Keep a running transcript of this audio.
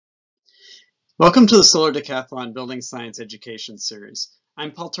Welcome to the Solar Decathlon Building Science Education Series.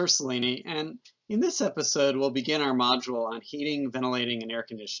 I'm Paul Tersolini, and in this episode, we'll begin our module on heating, ventilating, and air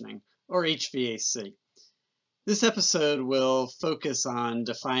conditioning, or HVAC. This episode will focus on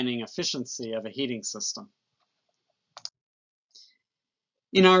defining efficiency of a heating system.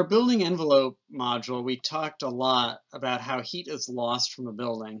 In our building envelope module, we talked a lot about how heat is lost from a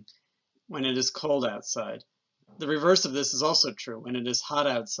building when it is cold outside. The reverse of this is also true. When it is hot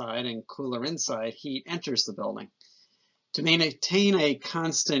outside and cooler inside, heat enters the building. To maintain a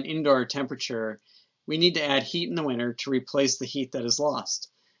constant indoor temperature, we need to add heat in the winter to replace the heat that is lost.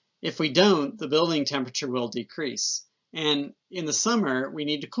 If we don't, the building temperature will decrease. And in the summer, we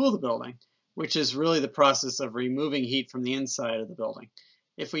need to cool the building, which is really the process of removing heat from the inside of the building.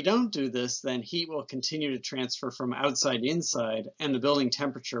 If we don't do this, then heat will continue to transfer from outside to inside, and the building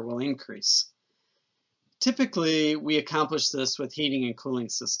temperature will increase. Typically, we accomplish this with heating and cooling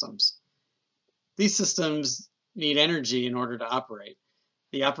systems. These systems need energy in order to operate.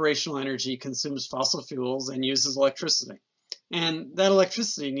 The operational energy consumes fossil fuels and uses electricity. And that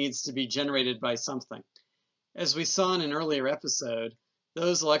electricity needs to be generated by something. As we saw in an earlier episode,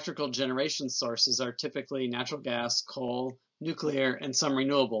 those electrical generation sources are typically natural gas, coal, nuclear, and some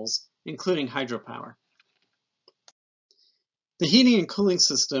renewables, including hydropower. The heating and cooling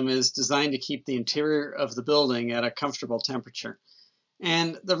system is designed to keep the interior of the building at a comfortable temperature.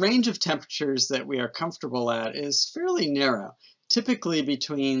 And the range of temperatures that we are comfortable at is fairly narrow, typically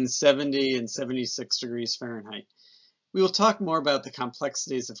between 70 and 76 degrees Fahrenheit. We will talk more about the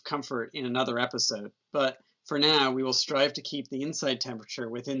complexities of comfort in another episode, but for now, we will strive to keep the inside temperature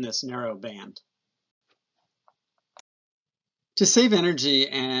within this narrow band. To save energy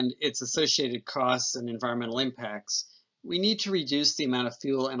and its associated costs and environmental impacts, we need to reduce the amount of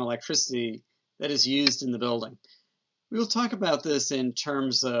fuel and electricity that is used in the building. We will talk about this in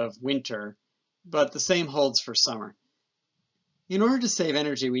terms of winter, but the same holds for summer. In order to save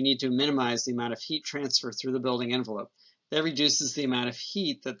energy, we need to minimize the amount of heat transfer through the building envelope. That reduces the amount of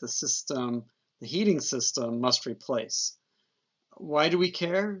heat that the heating system must replace. Why do we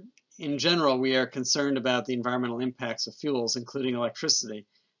care? In general, we are concerned about the environmental impacts of fuels, including electricity,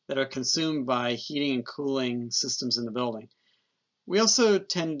 that are consumed by heating and cooling systems in the building. We also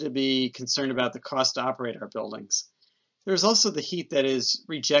tend to be concerned about the cost to operate our buildings. There's also the heat that is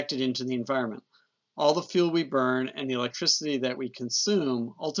rejected into the environment. All the fuel we burn and the electricity that we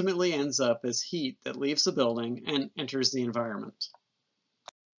consume ultimately ends up as heat that leaves the building and enters the environment.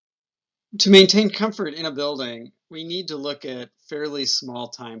 To maintain comfort in a building, we need to look at fairly small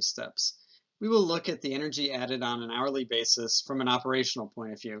time steps. We will look at the energy added on an hourly basis from an operational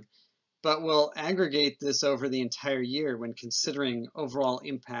point of view, but we'll aggregate this over the entire year when considering overall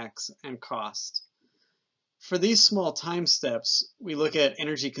impacts and cost. For these small time steps, we look at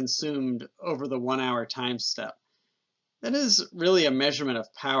energy consumed over the 1 hour time step. That is really a measurement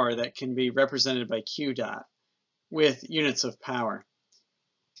of power that can be represented by Q dot with units of power.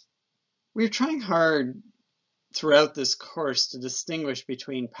 We're trying hard throughout this course to distinguish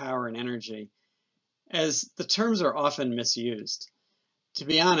between power and energy, as the terms are often misused. To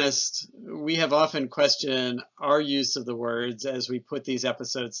be honest, we have often questioned our use of the words as we put these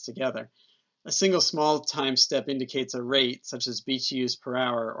episodes together. A single small time step indicates a rate, such as BTUs per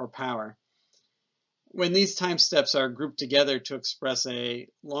hour or power. When these time steps are grouped together to express a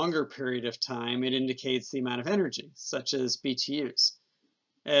longer period of time, it indicates the amount of energy, such as BTUs,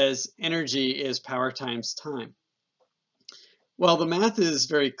 as energy is power times time. While the math is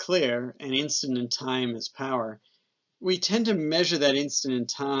very clear, and instant in time is power, we tend to measure that instant in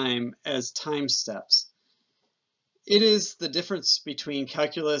time as time steps. It is the difference between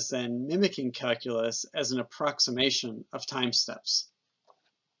calculus and mimicking calculus as an approximation of time steps.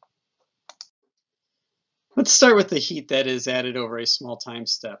 Let's start with the heat that is added over a small time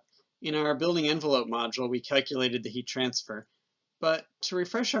step. In our building envelope module, we calculated the heat transfer, but to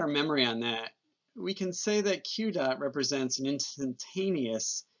refresh our memory on that, we can say that Q dot represents an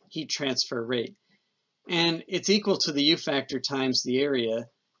instantaneous heat transfer rate, and it's equal to the U factor times the area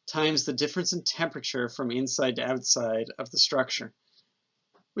times the difference in temperature from inside to outside of the structure.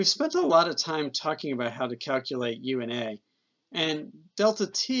 We've spent a lot of time talking about how to calculate U and A, and delta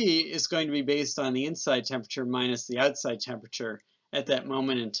T is going to be based on the inside temperature minus the outside temperature at that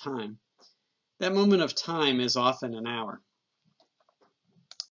moment in time. That moment of time is often an hour.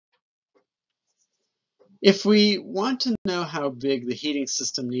 If we want to know how big the heating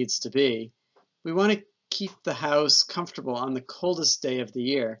system needs to be, we want to keep the house comfortable on the coldest day of the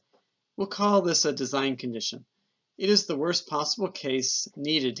year. We'll call this a design condition. It is the worst possible case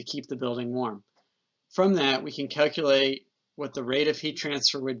needed to keep the building warm. From that, we can calculate what the rate of heat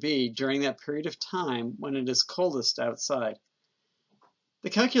transfer would be during that period of time when it is coldest outside. The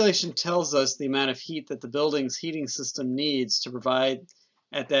calculation tells us the amount of heat that the building's heating system needs to provide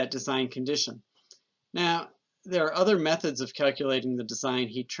at that design condition. Now, there are other methods of calculating the design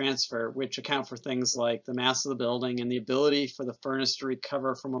heat transfer which account for things like the mass of the building and the ability for the furnace to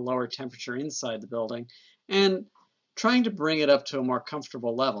recover from a lower temperature inside the building and trying to bring it up to a more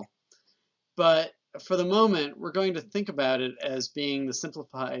comfortable level. But for the moment, we're going to think about it as being the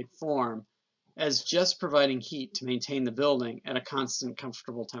simplified form as just providing heat to maintain the building at a constant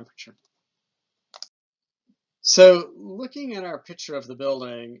comfortable temperature. So looking at our picture of the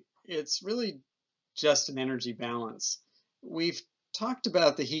building, it's really just an energy balance. We've talked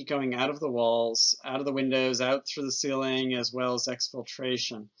about the heat going out of the walls, out of the windows, out through the ceiling, as well as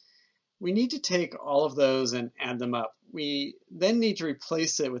exfiltration. We need to take all of those and add them up. We then need to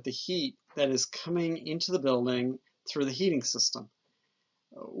replace it with the heat that is coming into the building through the heating system.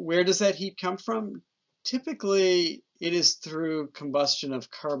 Where does that heat come from? Typically, it is through combustion of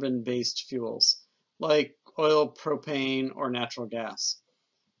carbon-based fuels, like oil, propane, or natural gas.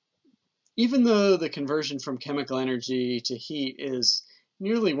 Even though the conversion from chemical energy to heat is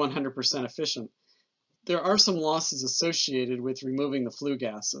nearly 100% efficient, there are some losses associated with removing the flue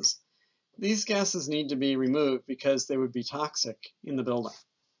gases. These gases need to be removed because they would be toxic in the building.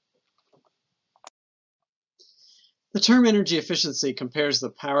 The term energy efficiency compares the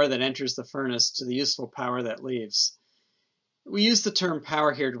power that enters the furnace to the useful power that leaves. We use the term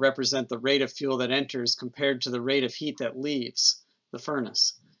power here to represent the rate of fuel that enters compared to the rate of heat that leaves the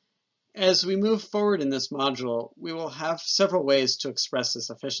furnace. As we move forward in this module, we will have several ways to express this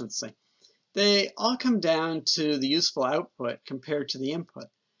efficiency. They all come down to the useful output compared to the input.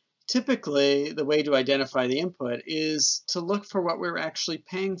 Typically, the way to identify the input is to look for what we're actually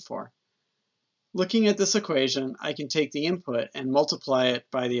paying for. Looking at this equation, I can take the input and multiply it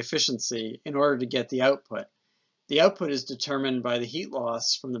by the efficiency in order to get the output. The output is determined by the heat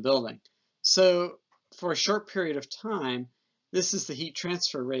loss from the building. So for a short period of time, this is the heat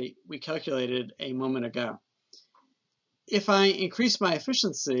transfer rate we calculated a moment ago. If I increase my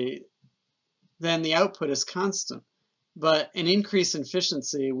efficiency, then the output is constant, but an increase in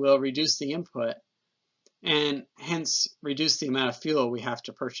efficiency will reduce the input and hence reduce the amount of fuel we have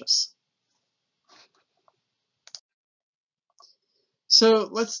to purchase. So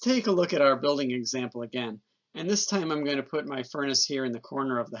let's take a look at our building example again. And this time I'm going to put my furnace here in the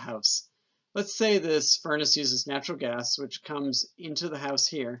corner of the house. Let's say this furnace uses natural gas, which comes into the house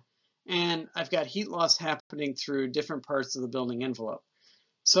here, and I've got heat loss happening through different parts of the building envelope.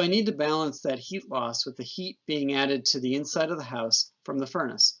 So I need to balance that heat loss with the heat being added to the inside of the house from the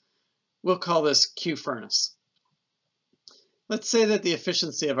furnace. We'll call this Q furnace. Let's say that the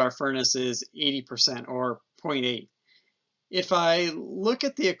efficiency of our furnace is 80% or 0.8. If I look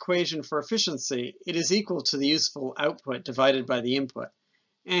at the equation for efficiency, it is equal to the useful output divided by the input.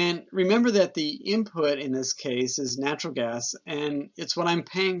 And remember that the input in this case is natural gas, and it's what I'm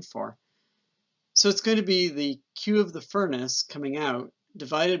paying for. So it's going to be the Q of the furnace coming out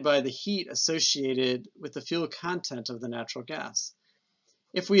divided by the heat associated with the fuel content of the natural gas.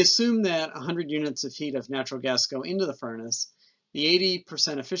 If we assume that 100 units of heat of natural gas go into the furnace, the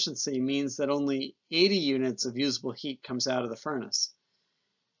 80% efficiency means that only 80 units of usable heat comes out of the furnace.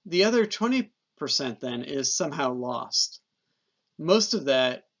 The other 20% then is somehow lost. Most of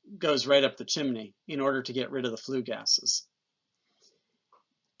that goes right up the chimney in order to get rid of the flue gases.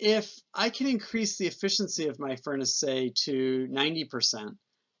 If I can increase the efficiency of my furnace, say, to 90%,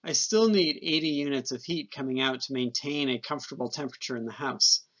 I still need 80 units of heat coming out to maintain a comfortable temperature in the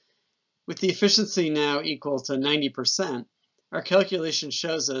house. With the efficiency now equal to 90%, our calculation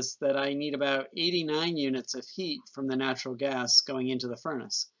shows us that I need about 89 units of heat from the natural gas going into the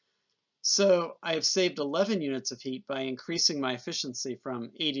furnace. So I have saved 11 units of heat by increasing my efficiency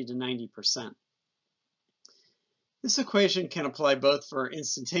from 80 to 90%. This equation can apply both for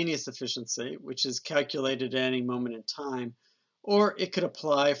instantaneous efficiency, which is calculated at any moment in time, or it could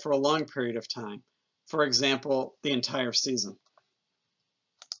apply for a long period of time, for example, the entire season.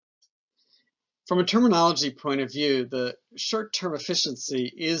 From a terminology point of view, the short-term efficiency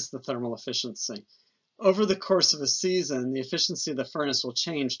is the thermal efficiency. Over the course of a season, the efficiency of the furnace will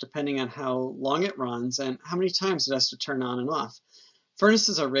change depending on how long it runs and how many times it has to turn on and off.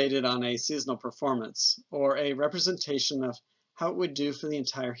 Furnaces are rated on a seasonal performance, or a representation of how it would do for the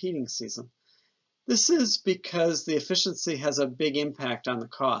entire heating season. This is because the efficiency has a big impact on the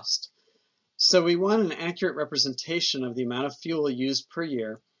cost. So we want an accurate representation of the amount of fuel used per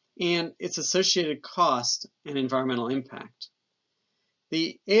year and its associated cost and environmental impact.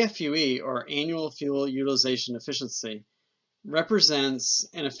 The AFUE, or Annual Fuel Utilization Efficiency, represents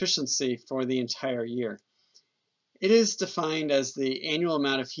an efficiency for the entire year. It is defined as the annual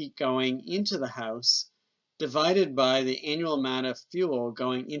amount of heat going into the house divided by the annual amount of fuel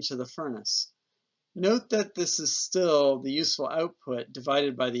going into the furnace. Note that this is still the useful output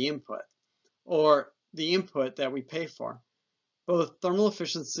divided by the input, or the input that we pay for. Both thermal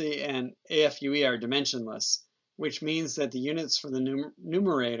efficiency and AFUE are dimensionless, which means that the units for the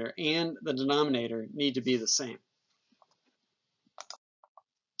numerator and the denominator need to be the same.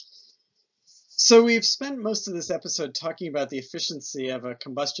 So we've spent most of this episode talking about the efficiency of a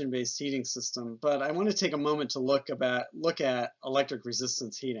combustion-based heating system, but I want to take a moment to look at electric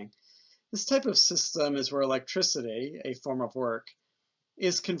resistance heating. This type of system is where electricity, a form of work,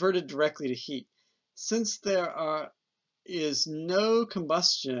 is converted directly to heat. Since there is no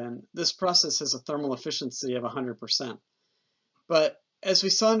combustion, this process has a thermal efficiency of 100%. But as we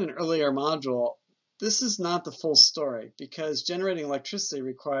saw in an earlier module, this is not the full story because generating electricity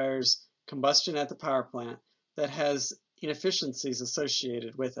requires combustion at the power plant that has inefficiencies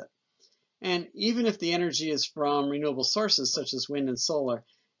associated with it. And even if the energy is from renewable sources such as wind and solar,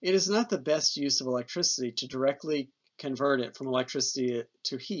 it is not the best use of electricity to directly convert it from electricity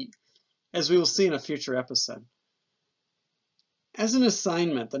to heat, as we will see in a future episode. As an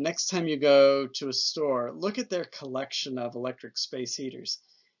assignment, the next time you go to a store, look at their collection of electric space heaters.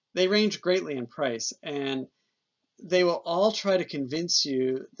 They range greatly in price, and they will all try to convince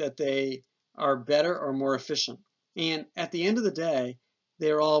you that they are better or more efficient. And at the end of the day,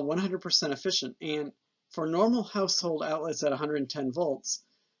 they are all 100% efficient. And for normal household outlets at 110 volts,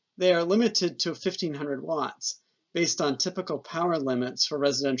 they are limited to 1500 watts based on typical power limits for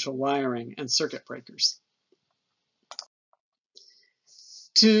residential wiring and circuit breakers.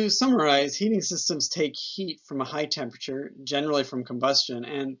 To summarize, heating systems take heat from a high temperature, generally from combustion,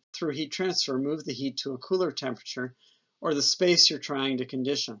 and through heat transfer, move the heat to a cooler temperature or the space you're trying to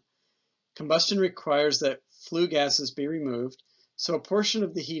condition. Combustion requires that flue gases be removed, so a portion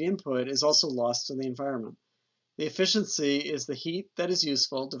of the heat input is also lost to the environment. The efficiency is the heat that is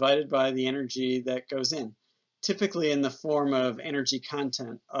useful divided by the energy that goes in, typically in the form of energy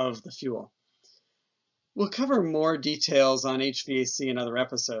content of the fuel. We'll cover more details on HVAC in other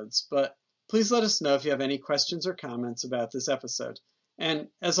episodes, but please let us know if you have any questions or comments about this episode. And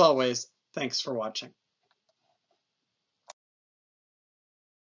as always, thanks for watching.